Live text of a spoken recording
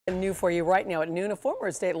New for you right now at noon, a former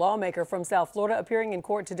state lawmaker from South Florida appearing in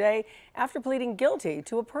court today after pleading guilty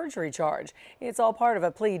to a perjury charge. It's all part of a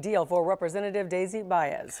plea deal for Representative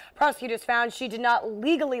Baez. Prosecutors found she did not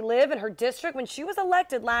legally live in her district when she was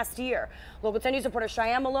elected last year. Local 10 News reporter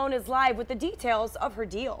Cheyenne Malone is live with the details of her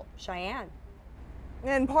deal. Cheyenne.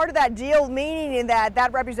 And part of that deal meaning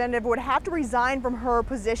that representative would have to resign from her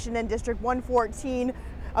position in District 114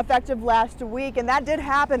 effective last week, and that did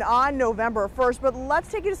happen on November 1st. But let's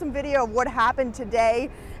take you to some video of what happened today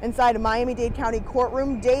inside a Miami-Dade County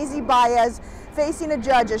courtroom. Baez facing a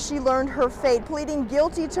judge as she learned her fate, pleading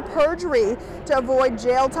guilty to perjury to avoid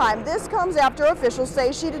jail time. This comes after officials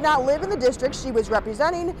say she did not live in the district she was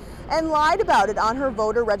representing and lied about it on her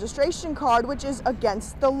voter registration card, which is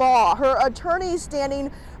against the law. Her attorney standing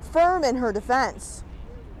firm in her defense.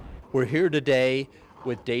 We're here today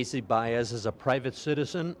with Baez as a private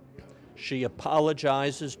citizen. She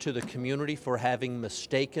apologizes to the community for having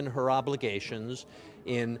mistaken her obligations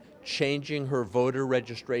in changing her voter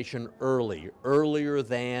registration earlier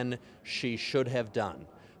than she should have done.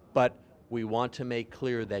 But we want to make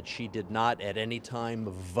clear that she did not at any time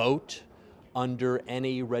vote under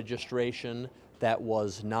any registration that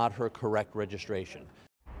was not her correct registration.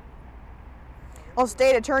 Well,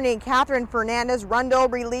 State Attorney Catherine Fernandez-Rundle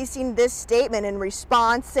releasing this statement in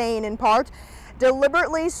response, saying in part,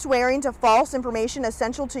 deliberately swearing to false information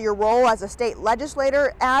essential to your role as a state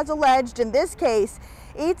legislator, as alleged in this case,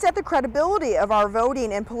 eats at the credibility of our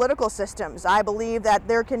voting and political systems. I believe that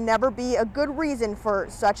there can never be a good reason for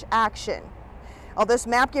such action. Well, this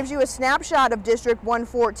map gives you a snapshot of District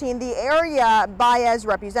 114, the area Baez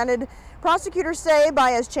represented. Prosecutors say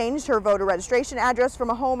Baez changed her voter registration address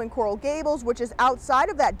from a home in Coral Gables, which is outside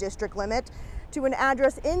of that district limit, to an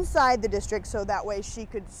address inside the district so that way she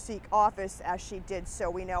could seek office as she did so,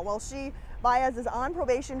 we know. Well, Baez is on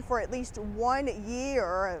probation for at least 1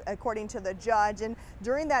 year, according to the judge, and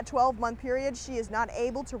during that 12-month period, she is not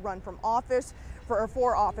able to run for office,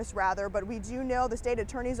 but we do know the state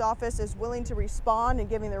attorney's office is willing to respond and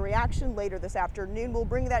giving the reaction later this afternoon. We'll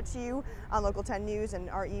bring that to you on Local 10 News and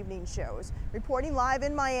our evening shows. Reporting live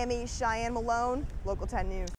in Miami, Cheyenne Malone, Local 10 News.